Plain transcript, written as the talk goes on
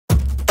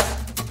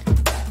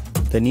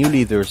The new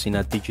leaders in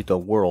a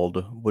digital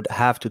world would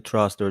have to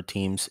trust their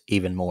teams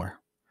even more.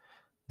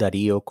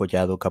 Dario,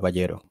 Collado,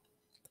 Caballero.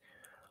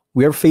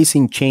 We are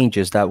facing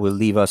changes that will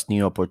leave us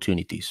new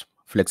opportunities,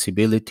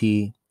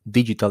 flexibility,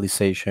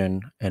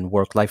 digitalization, and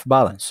work life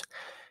balance.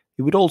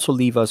 It would also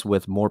leave us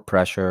with more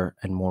pressure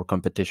and more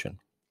competition.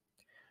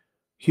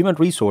 Human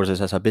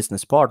resources as a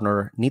business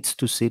partner needs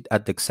to sit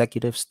at the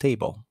executive's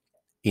table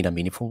in a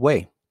meaningful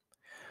way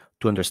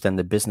to understand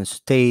the business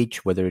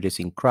stage, whether it is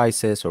in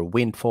crisis or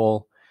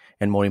windfall,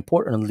 and more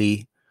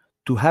importantly,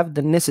 to have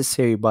the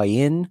necessary buy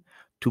in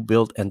to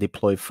build and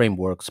deploy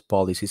frameworks,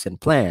 policies,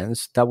 and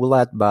plans that will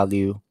add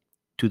value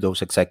to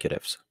those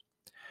executives.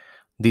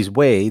 This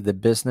way, the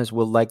business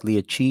will likely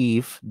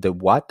achieve the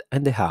what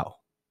and the how,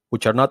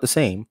 which are not the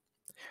same.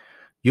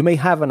 You may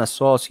have an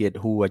associate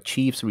who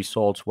achieves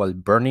results while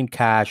burning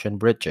cash and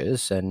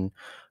bridges, and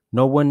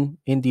no one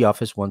in the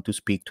office wants to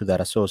speak to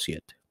that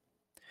associate,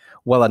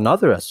 while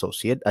another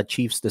associate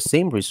achieves the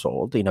same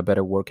result in a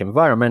better work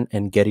environment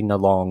and getting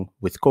along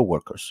with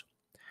coworkers.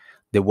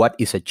 The what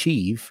is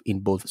achieved in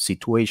both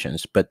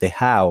situations, but the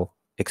how,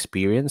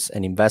 experience,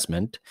 and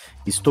investment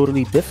is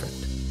totally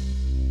different.